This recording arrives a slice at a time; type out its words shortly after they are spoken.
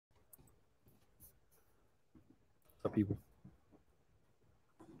What's up, people?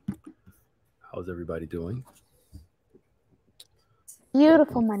 How's everybody doing?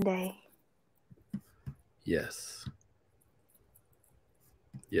 Beautiful Welcome. Monday. Yes.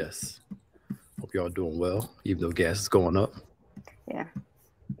 Yes. Hope y'all doing well, even though gas is going up. Yeah,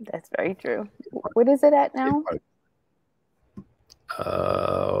 that's very true. What is it at It now?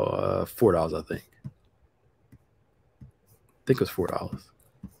 probably, $4, I think. I think it was $4.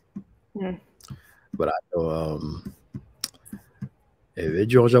 Hmm. But I know if it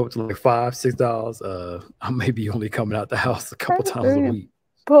joins up to like $5, $6, I may be only coming out the house a couple times a week.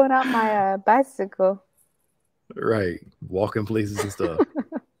 Pulling out my bicycle. Right. Walking places and stuff.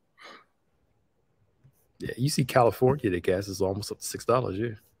 Yeah, you see California, the gas is almost up to $6,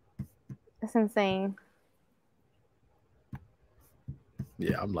 yeah. That's insane.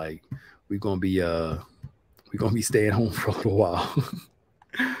 Yeah, I'm like, we're gonna be staying home for a little while.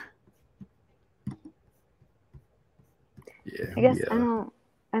 Yeah, I guess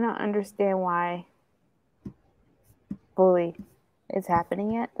I don't understand why fully it's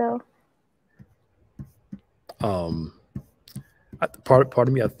happening yet though. um part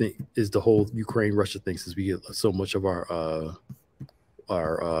of me I think is the whole Ukraine Russia thing, since we get so much of our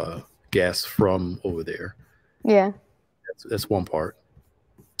gas from over there. Yeah. That's one part.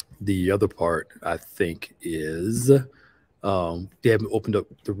 The other part I think is they haven't opened up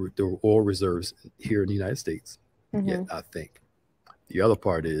the oil reserves here in the United States yet. Hmm. I think the other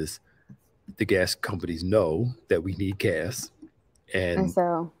part is the gas companies know that we need gas, And and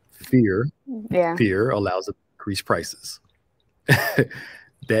so fear yeah. fear allows them to increase prices.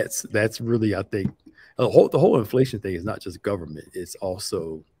 That's really, I think, the whole inflation thing is not just government; it's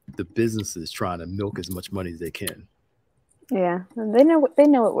also the businesses trying to milk as much money as they can. Yeah. They know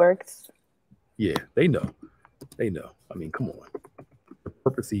it works. Yeah, they know. I mean, come on, they're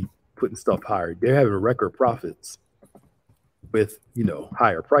purposely putting stuff higher. They're having record profits with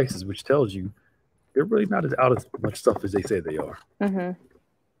higher prices, which tells you they're really not as out as much stuff as they say they are. Hmm.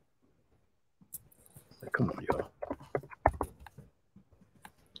 Like, come on, y'all.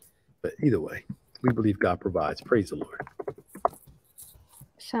 But either way, we believe God provides. Praise the Lord.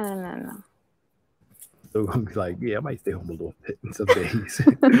 Shanana. So I'm like, yeah, I might stay home a little bit in some days.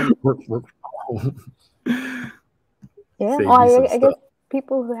 work from home. Yeah. Well, Save me some I guess stuff.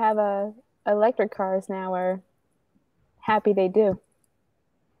 people who have electric cars now are happy they do.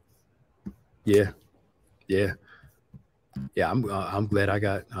 Yeah, yeah, yeah. I'm glad I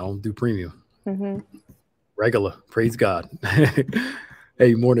don't do premium. Hmm. Regular. Praise God.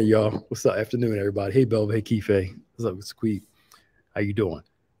 Hey, morning, y'all. What's up? Afternoon, everybody. Hey, Belva. Hey, Keefe. What's up, Squeak? How you doing?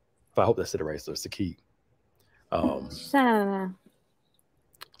 If I hope that said it right, so it's the key. Um, Shanana.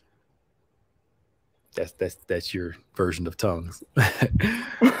 that's your version of tongues.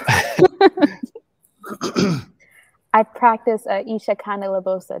 I practice Isha Kanda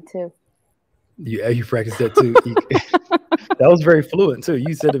Labosa too. You practice that too. That was very fluent too.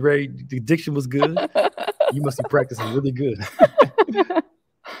 You said the diction was good. You must be practicing really good.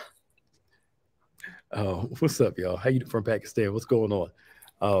 Oh, what's up, y'all? How you from Pakistan? What's going on?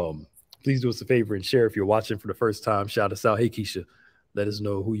 Um, Please do us a favor and share if you're watching for the first time. Shout us out. Hey, Keisha, let us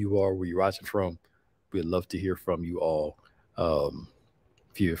know who you are, where you're watching from. We'd love to hear from you all. Um,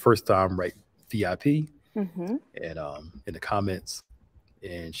 if you're first time, write VIP Hmm. and in the comments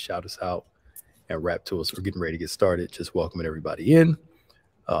and shout us out and rap to us. We're getting ready to get started. Just welcoming everybody in.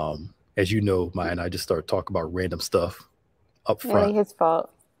 As you know, Maya and I just started talking about random stuff up Really front. his fault.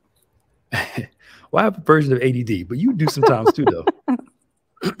 Well, I have a version of ADD, but you do sometimes too, though.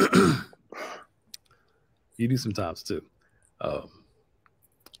 You do sometimes too. Um,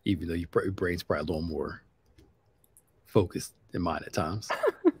 Even though your brain's probably a little more focused than mine at times.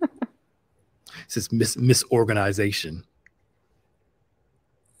 It's just misorganization.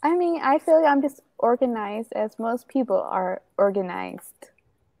 I mean, I feel like I'm just organized as most people are organized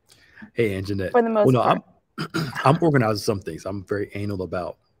Hey, and Jeanette. for the Well, most no, part. I'm organized with some things. I'm very anal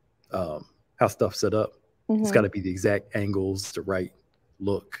about how stuff's set up. It's got Hmm. to be the exact angles, the right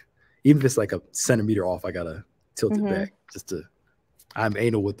look. Even if it's like a centimeter off, I gotta tilt it Hmm. back just to. I'm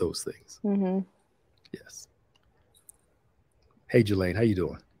anal with those things. Hmm. Yes. Hey, Jelaine, how you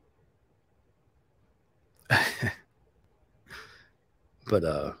doing? But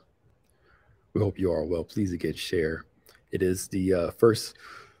we hope you are well. Please again share. It is the first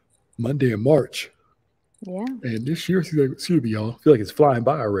Monday in March, Yeah, and this year, excuse me, y'all, I feel like it's flying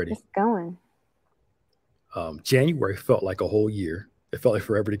by already. it's going. January felt like a whole year. It felt like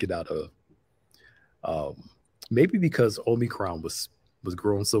forever to get out of. Um, Maybe because Omicron was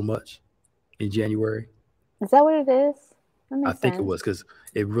growing so much in January. Is that what it is? That I makes think it sense. was because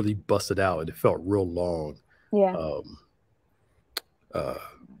it really busted out and it felt real long. Yeah. uh,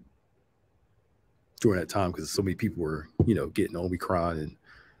 during that time because so many people were, getting Omicron, and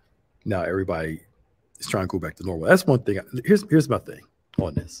now everybody is trying to go back to normal. That's one thing. Here's my thing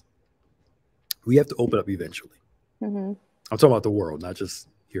on this. We have to open up eventually. Mm-hmm. I'm talking about the world, not just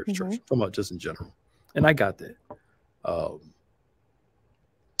here at church. Mm-hmm. I'm talking about just in general. And I got that.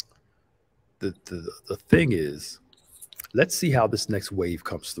 The thing is, let's see how this next wave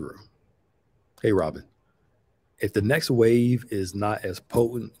comes through. Hey, Robin, if the next wave is not as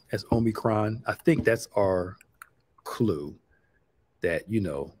potent as Omicron, I think that's our clue that,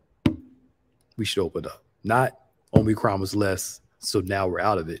 we should open up. Not Omicron was less, so now we're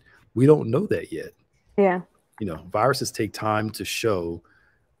out of it. We don't know that yet. Yeah. Viruses take time to show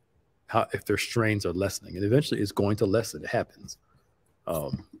how if their strains are lessening, and eventually it's going to lessen. It happens.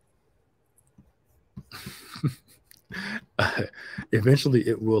 Eventually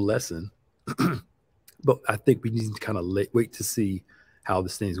it will lessen. But I think we need to kind of wait to see how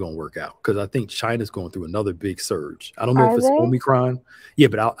this thing's going to work out, because I think China's going through another big surge. I don't know if it's Omicron. Yeah,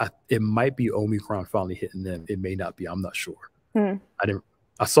 but it might be Omicron finally hitting them. It may not be. I'm not sure.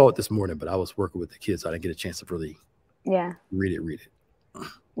 I saw it this morning, but I was working with the kids. So I didn't get a chance to really read it.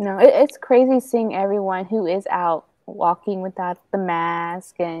 No, it's crazy seeing everyone who is out walking without the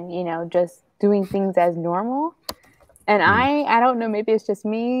mask and, just doing things as normal. And I don't know, maybe it's just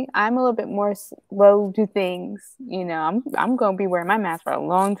me. I'm a little bit more slow to things. I'm going to be wearing my mask for a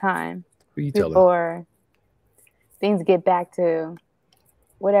long time before things get back to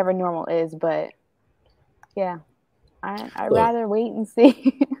whatever normal is. But yeah, I'd rather wait and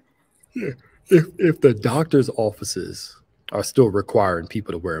see. If the doctor's offices are still requiring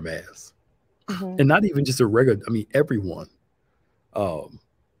people to wear a mask, and not even just a regular, everyone, I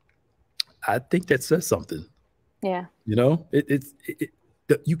think that says something. Yeah. You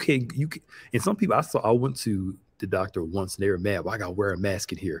can, and some people I went to the doctor once and they were mad. Well, I got to wear a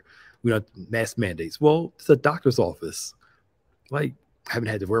mask in here. We don't have mask mandates. Well, it's a doctor's office. Like, I haven't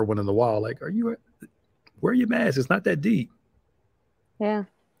had to wear one in a while. Like, wear your mask. It's not that deep. Yeah.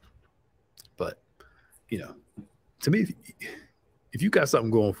 But, to me, if you got something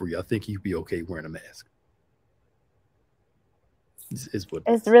going for you, I think you'd be okay wearing a mask.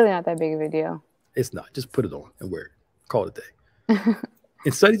 It's really not that big of a deal. It's not. Just put it on and wear it. Call it a day.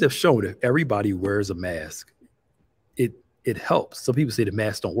 And studies have shown that if everybody wears a mask, it helps. Some people say the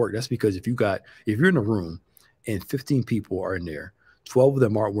masks don't work. That's because if you're in a room and 15 people are in there, 12 of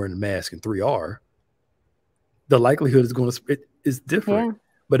them aren't wearing a mask and 3 are, the likelihood is going to spread is different. Yeah.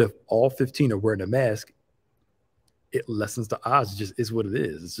 But if all 15 are wearing a mask, it lessens the odds. It just is what it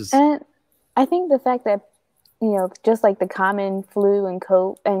is. It's just. And I think the fact that, just like the common flu and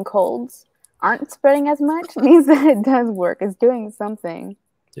colds aren't spreading as much means that it does work. It's doing something.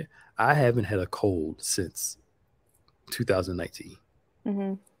 Yeah. I haven't had a cold since 2019.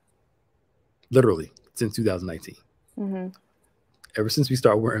 Mm-hmm. Literally since 2019. Mm-hmm. Ever since we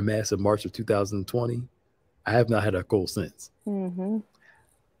started wearing masks in March of 2020, I have not had a cold since. Mm-hmm.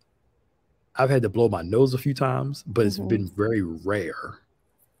 I've had to blow my nose a few times, but it's been very rare.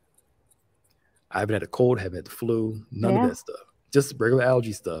 I haven't had a cold, haven't had the flu, none of that stuff. Just regular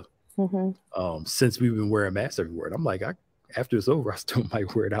allergy stuff. Mm-hmm. Since we've been wearing masks everywhere. And I'm like, after it's over, I still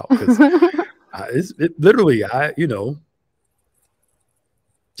might wear it out because it literally,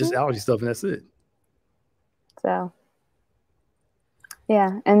 just allergy stuff, and that's it. So,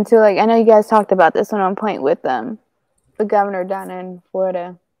 yeah. And so, I know you guys talked about this one on point with the governor down in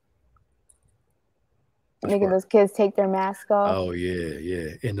Florida. Making those kids take their mask off. Oh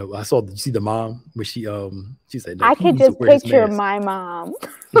yeah. And I saw. Did you see the mom when she said, no, "I could just picture my mom."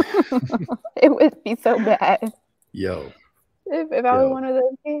 It would be so bad. Yo, if I was one of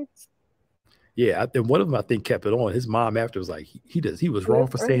those kids. Yeah, and one of them I think kept it on. His mom after was like, he was wrong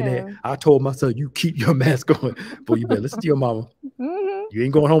for saying that. I told my son, you keep your mask on, but you better listen to your mama. Mm-hmm. You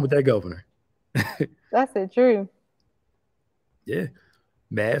ain't going home with that governor. That's the truth. Yeah,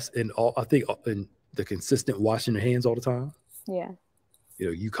 mask and all. I think and the consistent washing your hands all the time. Yeah.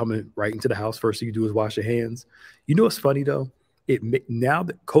 You coming right into the house, first thing you do is wash your hands. What's funny though? Now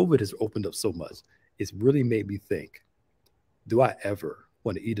that COVID has opened up so much, it's really made me think, do I ever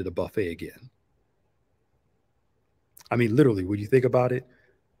want to eat at a buffet again? Literally, when you think about it,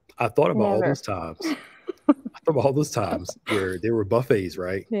 I thought about all those times. I thought about all those times where there were buffets,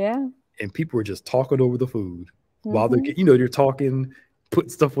 right? Yeah. And people were just talking over the food while they're talking, putting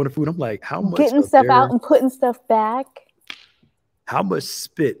stuff on the food. I'm like, how much getting stuff out and putting stuff back? How much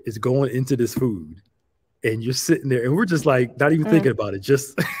spit is going into this food? And you're sitting there, and we're just like not even thinking about it.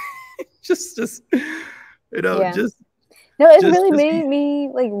 Just. Yeah. Just. No, it's really made me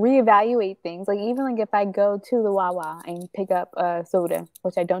like reevaluate things. Like even like if I go to the Wawa and pick up a soda,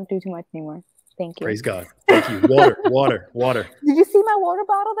 which I don't do too much anymore. Thank you. Praise God. Thank you. Water. Did you see my water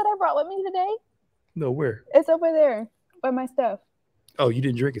bottle that I brought with me today? No, where? It's over there by my stuff. Oh, you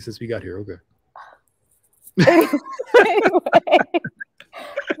didn't drink it since we got here. Okay. Anyway,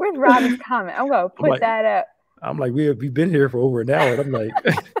 where's Robin's comment? I'm gonna put that up. I'm like, we've been here for over an hour. And I'm like,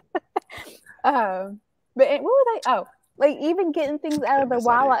 but what was I? Oh, like even getting things out of the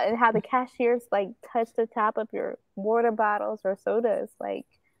Wawa and how the cashiers like touch the top of your water bottles or sodas, like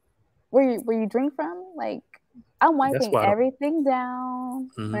where you drink from. Like I'm wiping everything down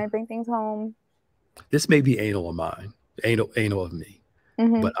when I bring things home. This may be anal of mine, anal of me,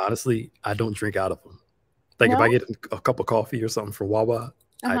 but honestly, I don't drink out of them. Like if I get a cup of coffee or something from Wawa,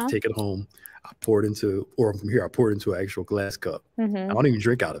 I take it home, I pour it into, or from here, I pour it into an actual glass cup. I don't even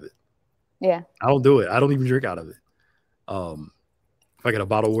drink out of it. Yeah. I don't do it. I don't even drink out of it. If I get a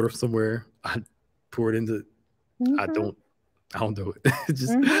bottle of water somewhere, I pour it into, I don't do it.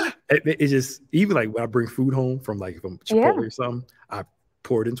 It just, even like when I bring food home from like from Chipotle or something, I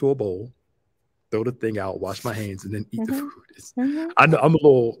pour it into a bowl, throw the thing out, wash my hands, and then eat the food. I'm a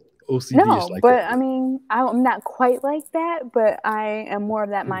little OCD. No, like but that. I mean, I'm not quite like that, but I am more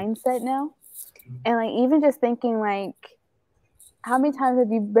of that mindset now. And like even just thinking like, how many times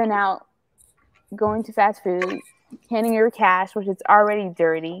have you been out going to fast food, handing your cash, which is already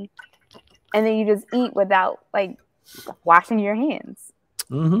dirty, and then you just eat without like washing your hands?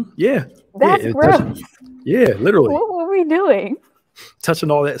 Yeah, that's gross. Yeah, literally. What were we doing? Touching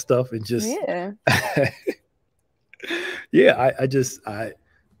all that stuff and just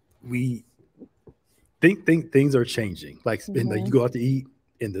we think things are changing. Like, like you go out to eat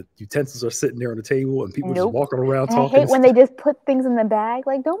and the utensils are sitting there on the table and people just walking around talking. I hate when they just put things in the bag.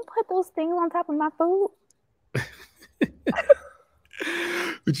 Like, don't put those things on top of my food.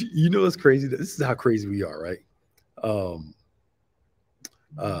 But you know what's crazy? This is how crazy we are, right?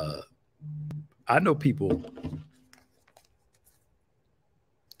 I know people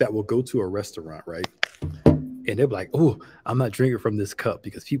that will go to a restaurant, right? And they're like, "Oh, I'm not drinking from this cup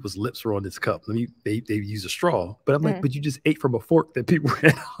because people's lips are on this cup. They use a straw." But I'm like, "But you just ate from a fork that people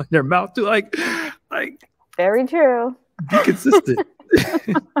had on their mouth too." Like, very true. Be consistent.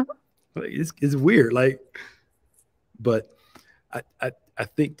 Like, it's weird. Like, but I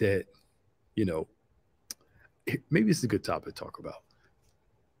think that, you know, maybe it's a good topic to talk about.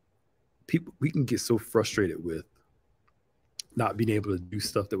 People, we can get so frustrated with not being able to do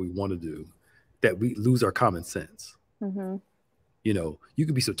stuff that we want to do that we lose our common sense. You know, you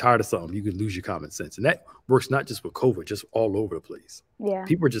can be so tired of something, you can lose your common sense. And that works not just with COVID, just all over the place. Yeah.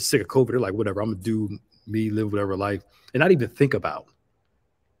 People are just sick of COVID. They're like, whatever, I'm going to do me, live whatever life, and not even think about,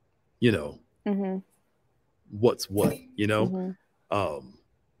 you know, what's what, you know?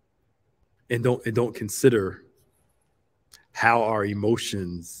 And don't consider how our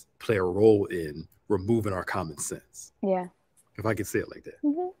emotions play a role in removing our common sense. Yeah. If I could say it like that.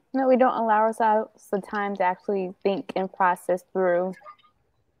 No, we don't allow ourselves the time to actually think and process through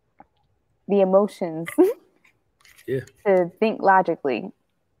the emotions. To think logically.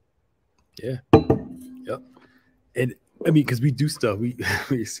 Yeah. Yep. And I mean, because we do stuff, we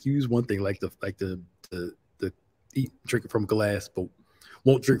excuse one thing, like the eat drinking from glass, but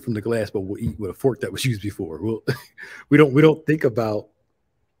won't drink from the glass, but we'll eat with a fork that was used before. We don't think about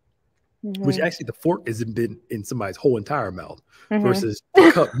which actually the fork hasn't been in somebody's whole entire mouth versus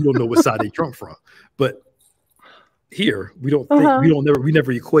the cup. You don't know what side they drunk from. But here we don't think we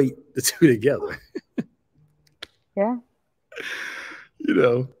never equate the two together. Yeah. You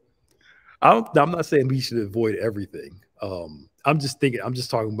know, I'm not saying we should avoid everything. I'm just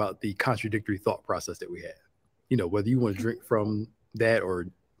talking about the contradictory thought process that we have. You know, whether you want to drink from that or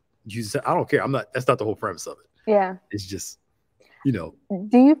use it, I don't care. That's not the whole premise of it. Yeah. It's just, you know.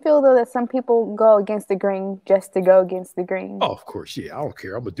 Do you feel though that some people go against the grain just to go against the grain? Oh, of course, yeah. I don't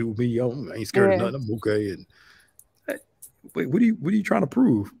care. I'm gonna do me. I ain't scared of nothing. I'm okay. And wait, what are you trying to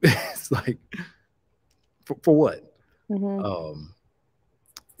prove? It's like for what? You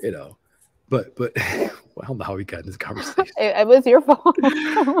know, but well, I don't know how we got in this conversation. It was your fault.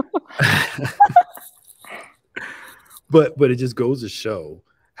 But it just goes to show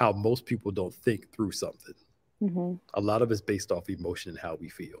how most people don't think through something. A lot of it's based off emotion and how we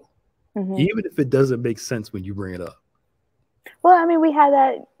feel, even if it doesn't make sense when you bring it up. Well, I mean, we had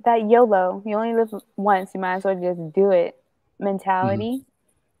that YOLO, you only live once, you might as well just do it mentality.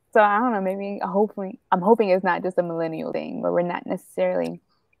 So I don't know, maybe I'm hoping it's not just a millennial thing where we're not necessarily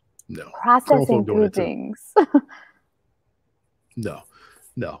processing through things. No.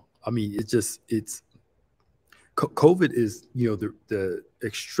 I mean, it's COVID is, the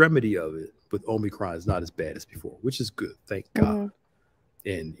extremity of it with Omicron is not as bad as before, which is good. Thank God. Mm-hmm.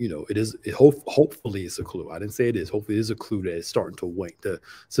 And hopefully it's a clue. I didn't say it is. Hopefully it is a clue that it's starting to wane. The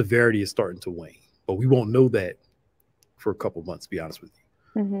severity is starting to wane, but we won't know that for a couple months, to be honest with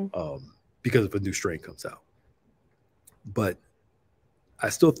you, Mm-hmm. because if a new strain comes out. But I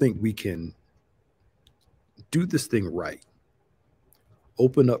still think we can do this thing right,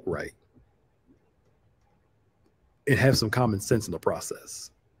 open up right, and have some common sense in the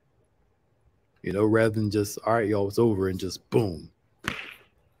process. Rather than just, all right, y'all, it's over, and just boom,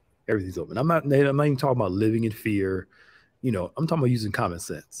 everything's open. I'm not even talking about living in fear. I'm talking about using common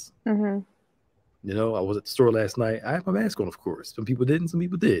sense. Mm-hmm. I was at the store last night. I had my mask on, of course. Some people didn't, some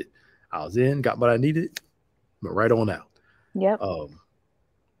people did. I was in, got what I needed, went right on out. Yep.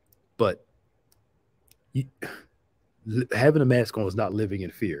 But you, having a mask on is not living in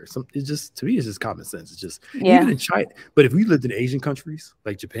fear. It's just, to me, it's just common sense. It's just, even in China. But if we lived in Asian countries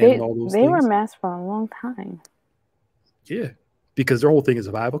like Japan and all those they things, were masked for a long time. Yeah, because their whole thing is,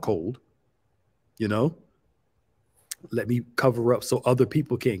 if I have a cold, let me cover up so other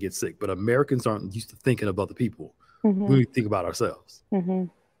people can't get sick. But Americans aren't used to thinking of other people. Mm-hmm. We think about ourselves. Mm-hmm.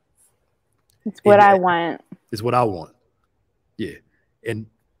 It's what I want. It's what I want. Yeah. And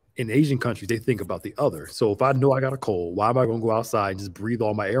in Asian countries, they think about the other. So if I know I got a cold, why am I going to go outside and just breathe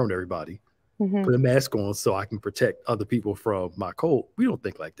all my air on everybody? Mm-hmm. Put a mask on so I can protect other people from my cold. We don't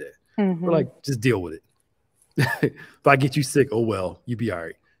think like that. Mm-hmm. We're like, just deal with it. If I get you sick, oh well, you be all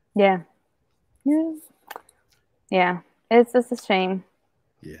right. Yeah. Yeah. Yeah. It's just a shame.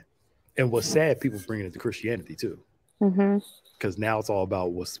 Yeah. And what's sad, people bring it into Christianity too. Mm-hmm. Because now it's all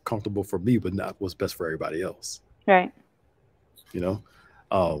about what's comfortable for me, but not what's best for everybody else. Right.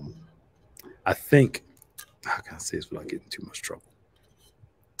 I think, how can I say this without getting too much trouble?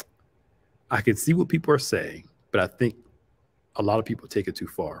 I can see what people are saying, but I think a lot of people take it too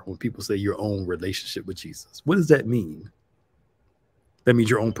far. When people say your own relationship with Jesus, what does that mean? That means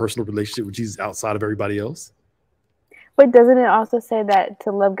your own personal relationship with Jesus outside of everybody else? But doesn't it also say that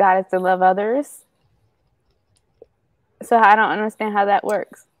to love God is to love others? So I don't understand how that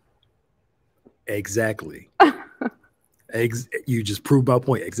works. Exactly. You just proved my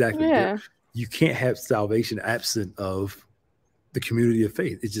point. Exactly. Yeah. You can't have salvation absent of the community of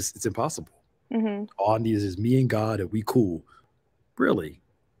faith. It's impossible. Mm-hmm. All I need is me and God, and we cool. Really?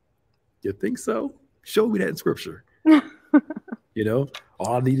 You think so? Show me that in scripture. All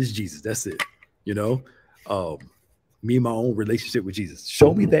I need is Jesus. That's it. Me and my own relationship with Jesus.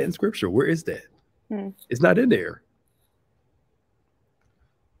 Show me that in scripture. Where is that? It's not in there.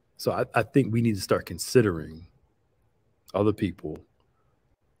 So I think we need to start considering other people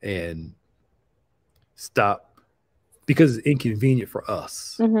and stop, because it's inconvenient for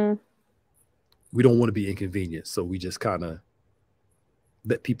us. Mm-hmm. We don't want to be inconvenienced, so we just kind of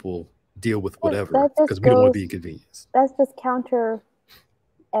let people deal with whatever because we don't want to be inconvenienced. That's just counter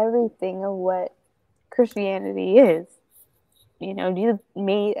everything of what Christianity is. You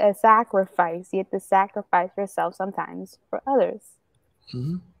made a sacrifice. You have to sacrifice yourself sometimes for others.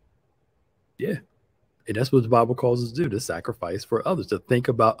 Mm-hmm. Yeah. And that's what the Bible calls us to do, to sacrifice for others, to think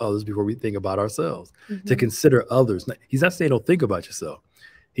about others before we think about ourselves, to consider others. He's not saying don't think about yourself.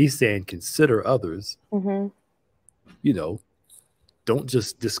 He's saying consider others. Mm-hmm. Don't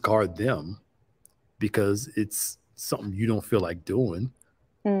just discard them because it's something you don't feel like doing.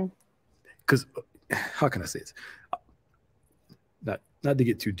 Because how can I say this? Not to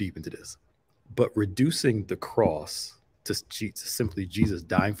get too deep into this, but reducing the cross to simply Jesus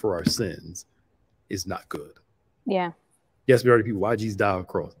dying for our sins is not good. Yeah. Yes, we already people, why Jesus died on the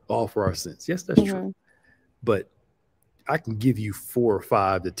cross? All for our sins. Yes, that's true. But I can give you 4 or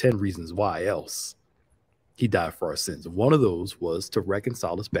 5 to 10 reasons why else he died for our sins. One of those was to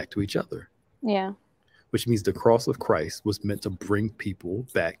reconcile us back to each other. Yeah. Which means the cross of Christ was meant to bring people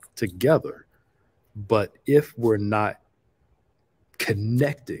back together. But if we're not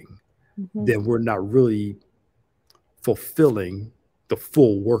connecting, then we're not really fulfilling the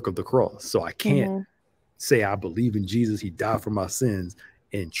full work of the cross. So I can't say I believe in Jesus, he died for my sins,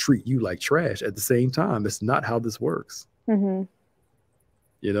 and treat you like trash at the same time. It's not how this works. Yeah.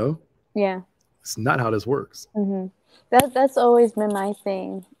 It's not how this works. That's always been my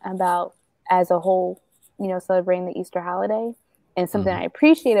thing about, as a whole, celebrating the Easter holiday. And something I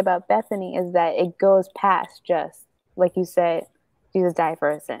appreciate about Bethany is that it goes past just, like you said, Jesus died for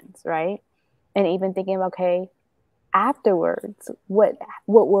our sins, right? And even thinking about, okay, afterwards, what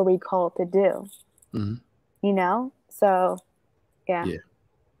were we called to do? So yeah.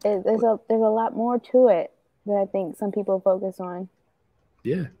 There's a lot more to it that I think some people focus on.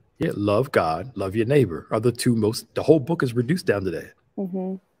 Yeah. Yeah, love God, love your neighbor are the two most. The whole book is reduced down to that.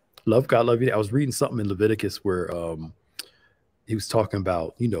 Mm-hmm. Love God, love you. I was reading something in Leviticus where he was talking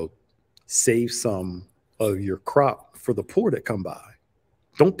about, save some of your crop for the poor that come by.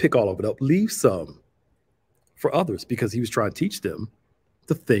 Don't pick all of it up. Leave some for others, because he was trying to teach them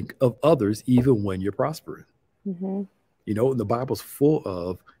to think of others even when you're prospering. Mm-hmm. And the Bible's full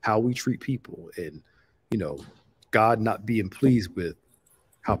of how we treat people, and you know, God not being pleased with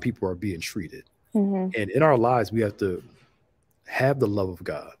how people are being treated. Mm-hmm. And in our lives, we have to have the love of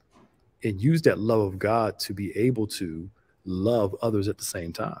God and use that love of God to be able to love others at the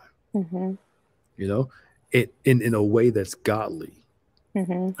same time. Mm-hmm. You know, it in a way that's godly,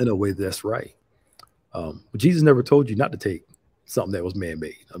 Mm-hmm. in a way that's right. Jesus never told you not to take something that was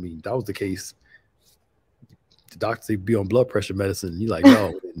man-made. I mean, that was the case. The doctor say be on blood pressure medicine. You're like,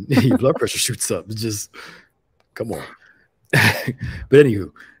 no, and your blood pressure shoots up. It's just, come on. But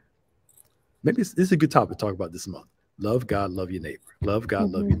anywho, maybe this is a good topic to talk about this month. Love God, love your neighbor. Love God,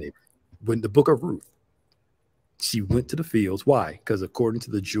 love Mm-hmm. your neighbor. When the book of Ruth, she went to the fields. Why? Because according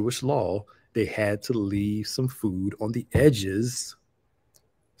to the Jewish law, they had to leave some food on the edges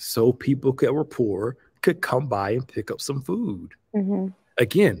so people that were poor could come by and pick up some food. Mm-hmm.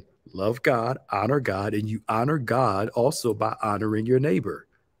 Again, love God, and you honor God also by honoring your neighbor,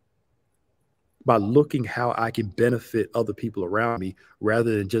 by looking how I can benefit other people around me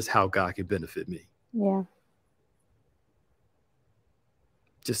rather than just how God can benefit me. Yeah.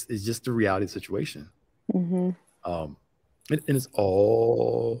 It's just the reality of the situation. Mm-hmm. And it's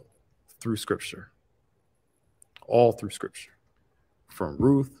all through scripture, all through scripture, from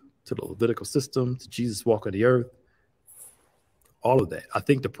Ruth to the Levitical system to Jesus walking the earth, all of that. I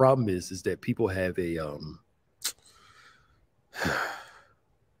think the problem is that people have a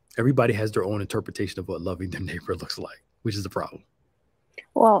everybody has their own interpretation of what loving their neighbor looks like, which is the problem.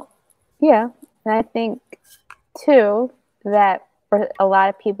 Well, yeah. And I think, too, that for a lot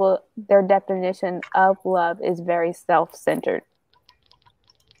of people, their definition of love is very self-centered.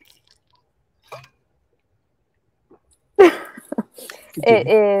 It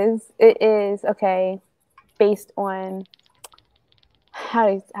is okay, based on how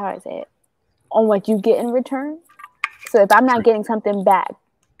do I say it? On what you get in return. So if I'm not getting something back,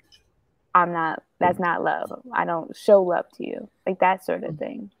 that's not love. I don't show love to you. Like that sort of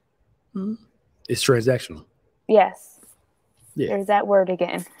thing. It's transactional. Yes. Yeah. There's that word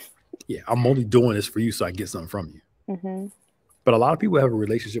again. Yeah. I'm only doing this for you so I can get something from you. Mm-hmm. But a lot of people have a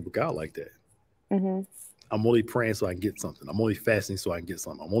relationship with God like that. Mm-hmm. I'm only praying so I can get something. I'm only fasting so I can get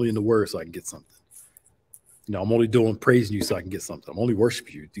something. I'm only in the word so I can get something. I'm only doing praising you so I can get something. I'm only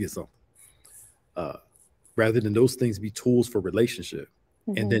worshiping you to get something. Rather than those things be tools for relationship.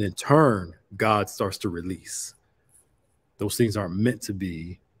 Mm-hmm. And then in turn, God starts to release. Those things aren't meant to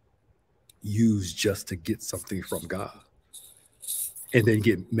be used just to get something from God. And then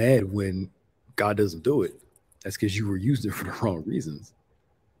get mad when God doesn't do it. That's because you were using it for the wrong reasons.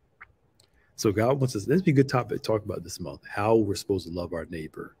 So God wants us, this be a good topic to talk about this month, how we're supposed to love our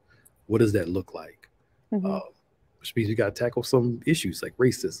neighbor. What does that look like? Mm-hmm. Which means we got to tackle some issues like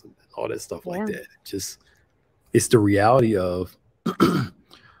racism and all that stuff like that. It's the reality of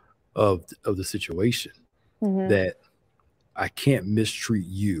of the situation, mm-hmm. that I can't mistreat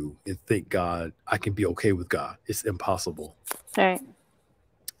you and think God, I can be okay with God. It's impossible. Right.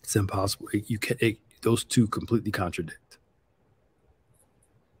 It's impossible. You can't, those two completely contradict.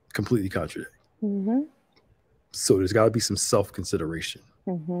 Completely contradict. Mm-hmm. So there's got to be some self-consideration,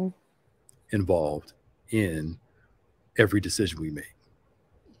 mm-hmm. involved in every decision we make.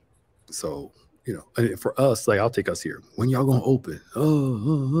 So, for us, like I'll take us here. When y'all gonna open?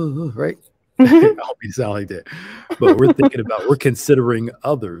 Right? Mm-hmm. I hope you sound like that. But we're considering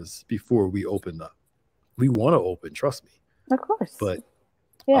others before we open up. We want to open, trust me. Of course. But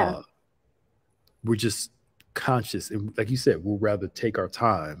we're just conscious. And like you said, we'll rather take our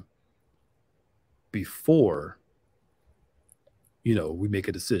time before we make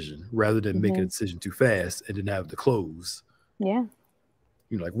a decision rather than, mm-hmm. make a decision too fast and then have to close. Yeah.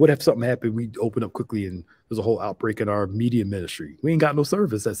 Like what if something happened, we open up quickly and there's a whole outbreak in our media ministry. We ain't got no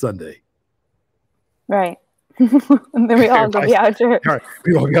service that Sunday. Right. And then we all gonna be out of church. Right.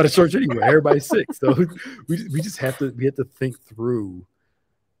 We all be out of church anyway. Everybody's sick. So we just have to think through.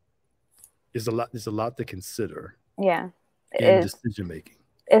 There's a lot to consider. Yeah. In decision making.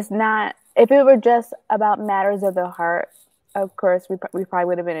 It's not, if it were just about matters of the heart, of course, we probably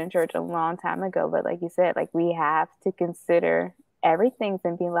would have been in church a long time ago. But like you said, like we have to consider everything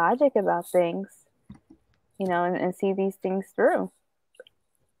and be logic about things, and see these things through.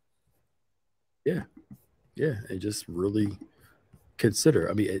 Yeah. Yeah. And just really consider.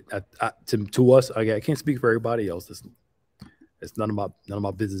 I mean, to us, I can't speak for everybody else. It's none of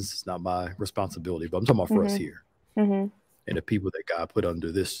my business. It's not my responsibility. But I'm talking about for us here Mm-hmm. and the people that God put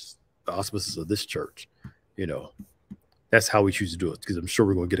under the auspices of this church. You know, that's how we choose to do it. Because I'm sure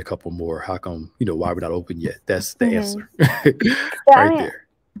we're going to get a couple more. How come? You know, why we're not open yet? That's the answer, right there.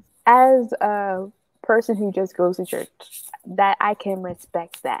 As a person who just goes to church, that I can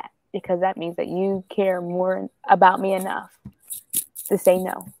respect that, because that means that you care more about me enough to say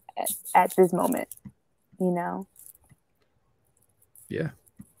no at this moment, you know? Yeah.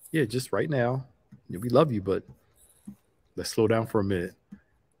 Yeah. Just right now, we love you, but let's slow down for a minute.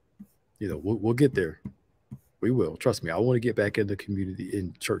 You know, we'll get there. We will. Trust me. I want to get back in the community,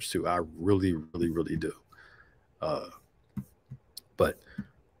 in church too. I really, really, really do. But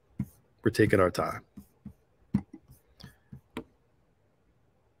we're taking our time.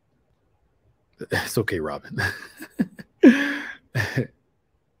 It's okay, Robin.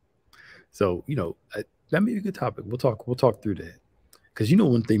 So, you know, that may be a good topic. We'll talk through that. Because you know,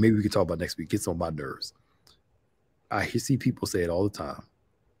 one thing maybe we could talk about next week gets on my nerves. I see people say it all the time.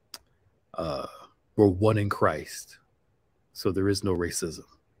 We're one in Christ, so there is no racism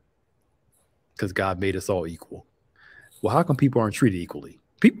because God made us all equal. Well, how come people aren't treated equally?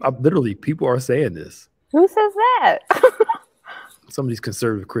 People are saying this. Who says that? Some of these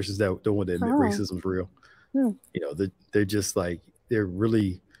conservative Christians that don't want to admit racism is real. You know, they're just like, they're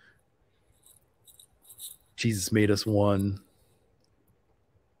really, Jesus made us one.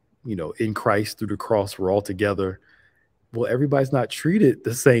 You know, in Christ through the cross, we're all together. Well, everybody's not treated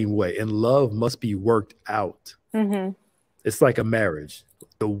the same way, and love must be worked out. Mm-hmm. It's like a marriage.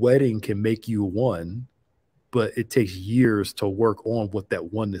 The wedding can make you one, but it takes years to work on what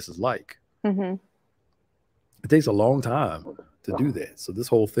that oneness is like. Mm-hmm. It takes a long time to do that. So this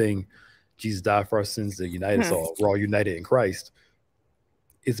whole thing, Jesus died for our sins to unite us all. We're all united in Christ.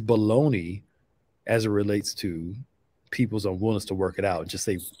 It's baloney as it relates to people's unwillingness to work it out and just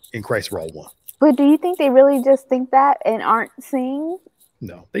say, in Christ, we're all one. But do you think they really just think that and aren't seeing?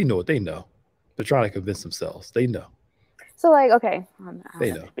 No, they know what they know. They're trying to convince themselves. They know. So, like, okay.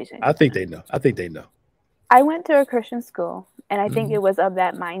 They know. I think they know. I think they know. I went to a Christian school, and I think it was of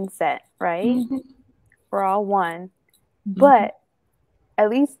that mindset, right? Mm-hmm. We're all one. Mm-hmm. But at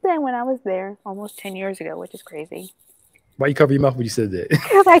least then when I was there almost 10 years ago, which is crazy. Why you cover your mouth when you said that?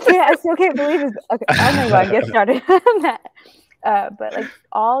 Because I still can't believe it. Okay, I'm not going to get started on that. But like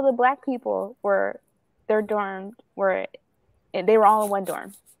all the Black people their dorm they were all in one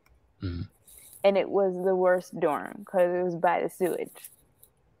dorm. Mm-hmm. And it was the worst dorm because it was by the sewage.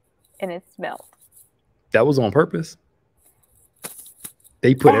 And it smelled. That was on purpose?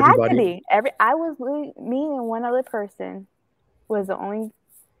 They put everybody... Me and one other person was the only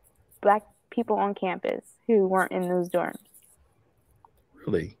Black people on campus who weren't in those dorms.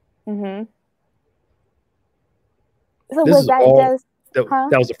 Really? Mm-hmm. So was that all, just...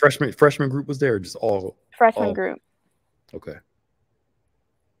 That was a freshman group was there, or just all... Freshman group. Okay.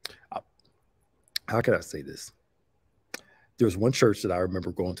 How can I say this? There was one church that I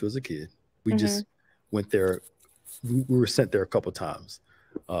remember going to as a kid. We just went there. We were sent there a couple of times.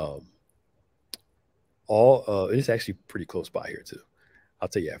 It's actually pretty close by here too. I'll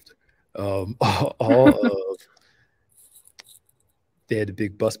tell you after. They had the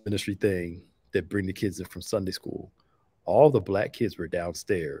big bus ministry thing that bring the kids in from Sunday school. All the Black kids were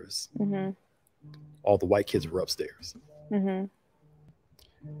downstairs. Mm-hmm. All the white kids were upstairs. Mm-hmm.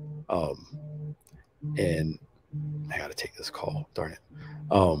 And I gotta take this call. Darn it.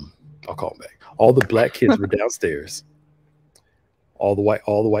 I'll call him back. All the Black kids were downstairs. All the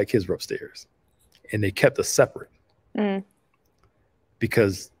white kids were upstairs, and they kept us separate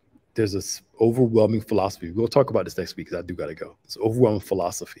because there's this overwhelming philosophy. We'll talk about this next week because I do gotta go. It's overwhelming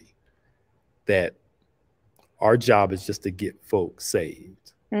philosophy that our job is just to get folks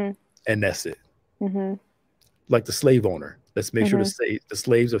saved, and that's it. Mm-hmm. Like the slave owner. Let's make sure the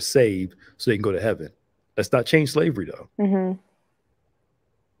slaves are saved so they can go to heaven. Let's not change slavery, though. Mm-hmm.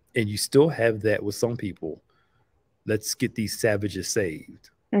 And you still have that with some people. Let's get these savages saved,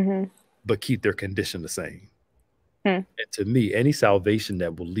 but keep their condition the same. And to me, any salvation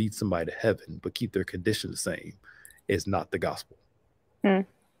that will lead somebody to heaven, but keep their condition the same, is not the gospel.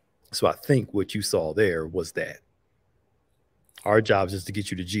 So I think what you saw there was that our job is just to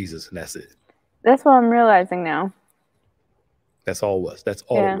get you to Jesus, and that's it. That's what I'm realizing now. That's all it was. That's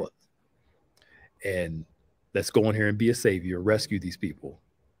all it was. And let's go in here and be a savior, rescue these people.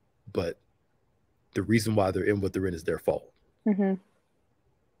 But the reason why they're in what they're in is their fault. Mm-hmm.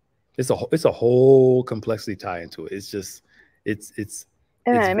 It's a whole complexity tie into it. It's just it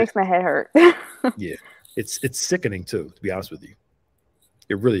makes my head hurt. Yeah, it's sickening too, to be honest with you.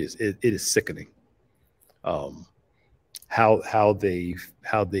 It really is. It is sickening. How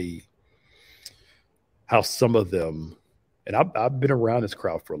some of them, and I've been around this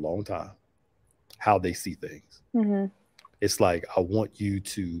crowd for a long time, how they see things. Mm-hmm. It's like, I want you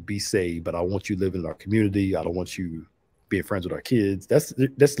to be saved, but I want you living in our community. I don't want you being friends with our kids. That's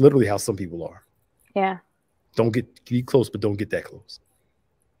literally how some people are. Yeah. Don't be close, but don't get that close.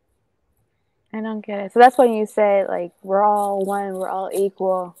 I don't get it. So that's when you say, like, we're all one, we're all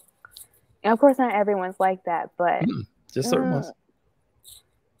equal. And of course, not everyone's like that, but just certain ones.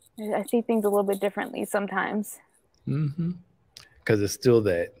 I see things a little bit differently sometimes. Because it's still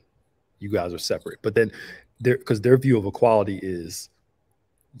that you guys are separate. But then, because their view of equality is,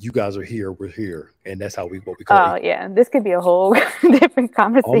 you guys are here, we're here, and that's how what we call it. Yeah. This could be a whole different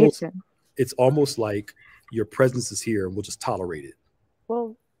conversation. It's almost like your presence is here, and we'll just tolerate it.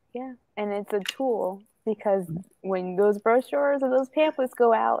 Well, yeah. And it's a tool, because when those brochures or those pamphlets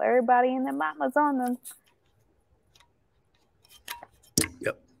go out, everybody and their mama's on them.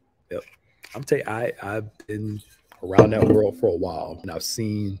 Yep. I'm telling you, I've been around that world for a while, and I've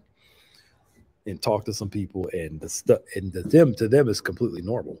seen and talked to some people, and the stuff, and to them is completely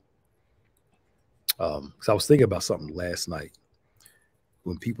normal. Because I was thinking about something last night,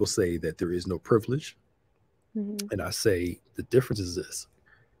 when people say that there is no privilege, and I say the difference is this: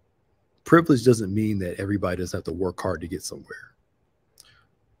 privilege doesn't mean that everybody doesn't have to work hard to get somewhere.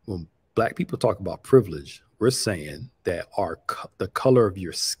 When Black people talk about privilege, we're saying that the color of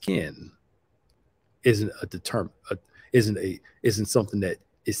your skin isn't isn't something that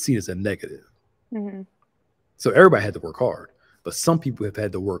is seen as a negative. So everybody had to work hard, but some people have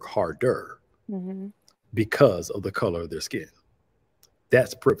had to work harder because of the color of their skin.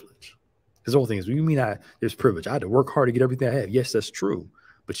 That's privilege. This whole thing is, you mean there's privilege? I had to work hard to get everything I have. Yes, that's true,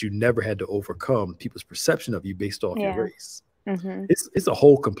 but you never had to overcome people's perception of you based off your race. It's a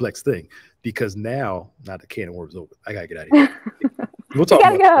whole complex thing, because now the can of worms over. I gotta get out of here. We'll talk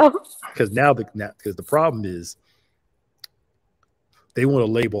about because because the problem is, they want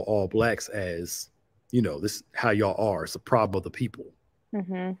to label all Blacks as, this how y'all are. It's a problem of the people.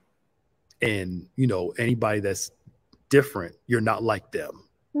 And anybody that's different, you're not like them.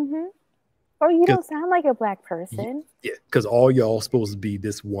 Or you don't sound like a Black person. Yeah, because all y'all supposed to be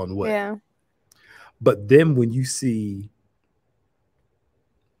this one way. Yeah. But then when you see,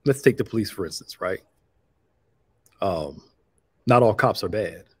 let's take the police, for instance, right? Not all cops are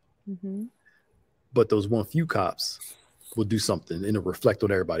bad. But those few cops will do something and it'll reflect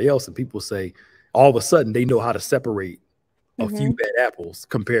on everybody else. And people say, all of a sudden, they know how to separate a few bad apples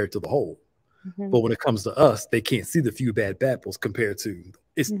compared to the whole. But when it comes to us, they can't see the few bad apples compared to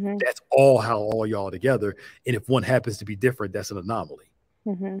that's all y'all together. And if one happens to be different, that's an anomaly.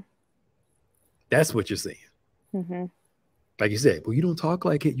 That's what you're saying. Like you said, well, you don't talk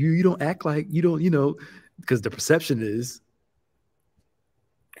like it. You don't act like you don't, because the perception is.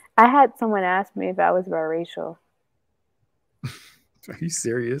 I had someone ask me if I was biracial. Are you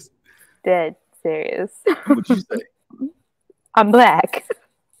serious? Dead serious. What did you say? I'm Black.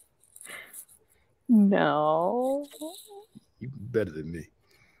 No. You better than me.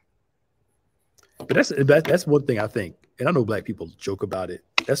 But that's one thing I think, and I know Black people joke about it.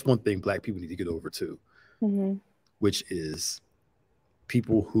 That's one thing Black people need to get over too, which is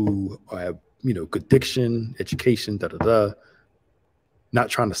people who have good diction, education, not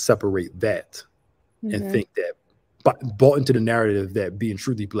trying to separate that and think that, bought into the narrative that being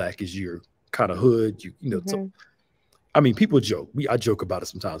truly Black is your kind of hood. I mean, people joke. I joke about it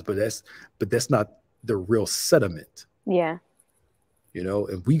sometimes, but that's not the real sentiment. Yeah.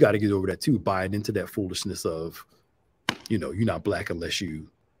 And we got to get over that too, buying into that foolishness of, you're not Black unless you,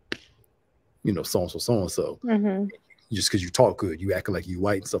 so-and-so. Just because you talk good, you acting like you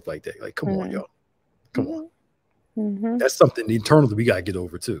white and stuff like that. Like, come on, y'all. Come on. That's something internally we got to get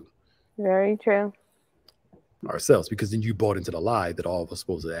over too. Very true. Ourselves, because then you bought into the lie that all of us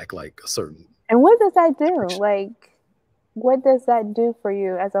supposed to act like a certain. And what does that do? Like, what does that do for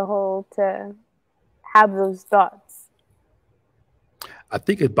you as a whole to have those thoughts? I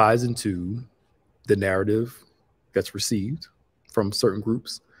think it buys into the narrative that's received from certain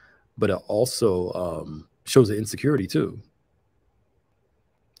groups, but it also shows the insecurity too.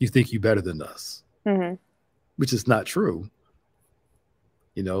 You think you're better than us, which is not true.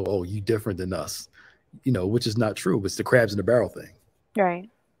 Oh, you different than us, which is not true. It's the crabs in the barrel thing. Right.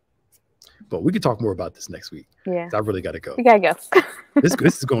 But we could talk more about this next week. Yeah. I really got to go. We got to go. This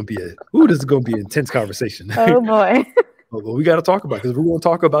is going to be an intense conversation. Oh, boy. But we got to talk about, because we're going to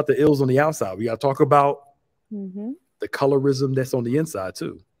talk about the ills on the outside. We got to talk about the colorism that's on the inside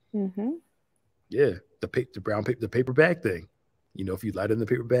too. Yeah, the paper bag thing. You know, if you light in the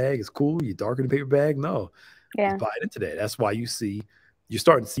paper bag, it's cool. You darken the paper bag, no. It's Yeah. buying into that. That's why you're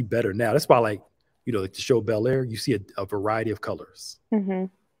starting to see better now. That's why, like, you know, like the show Bel Air, you see a variety of colors. Hmm. A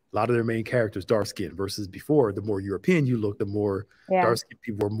lot of their main characters dark skin versus before, the more European you look, the more Yeah. dark skinned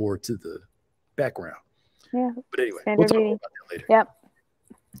people are more to the background. Yeah. But anyway, we'll Standard talk more beauty. about that later. Yep.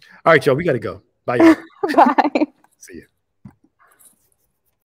 All right, y'all, we got to go. Bye, y'all. Bye. See you.